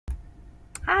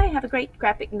I have a great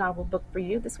graphic novel book for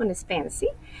you. This one is fantasy.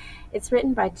 It's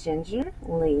written by Ginger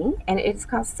Lee, and it is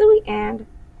called Suee and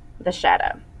the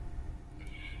Shadow.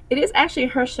 It is actually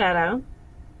her shadow,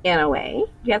 in a way.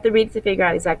 You have to read to figure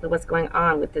out exactly what's going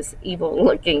on with this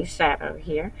evil-looking shadow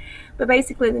here. But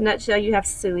basically, in a nutshell, you have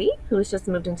Suee, who has just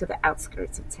moved into the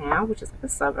outskirts of town, which is like a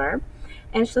suburb,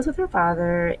 and she lives with her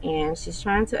father, and she's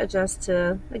trying to adjust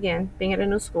to, again, being at a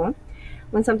new school.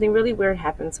 When something really weird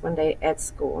happens one day at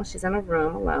school, she's in a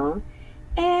room alone,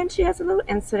 and she has a little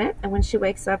incident, and when she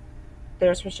wakes up,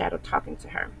 there's her shadow talking to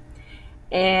her.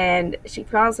 And she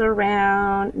follows her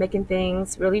around, making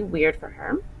things really weird for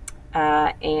her.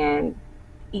 And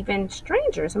even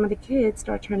stranger, some of the kids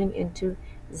start turning into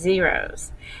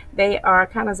zeros. They are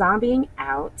kind of zombieing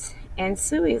out, and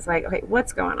Suee is like, okay,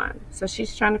 what's going on? So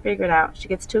she's trying to figure it out. She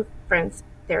gets two friends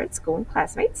there at school,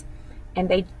 classmates, and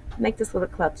they make this little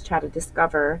club to try to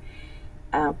discover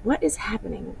what is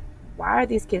happening. Why are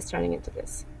these kids turning into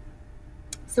this?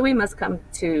 So we must come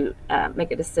to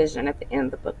make a decision at the end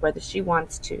of the book whether she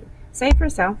wants to save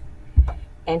herself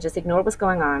and just ignore what's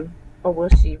going on, or will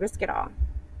she risk it all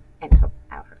and help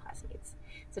out her classmates.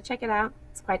 So check it out.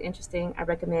 It's quite interesting. I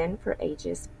recommend for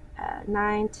ages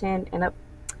 9, 10, and up.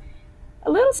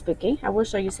 A little spooky. I will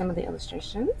show you some of the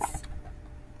illustrations.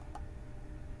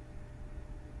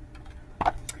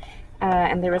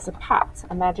 And there is a pot,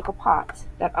 a magical pot,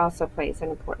 that also plays an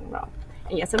important role.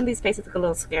 And yeah, some of these faces look a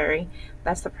little scary.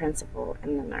 That's the principal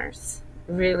and the nurse.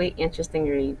 Really interesting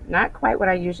read. Not quite what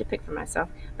I usually pick for myself,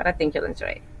 but I think you'll enjoy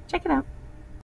it. Check it out.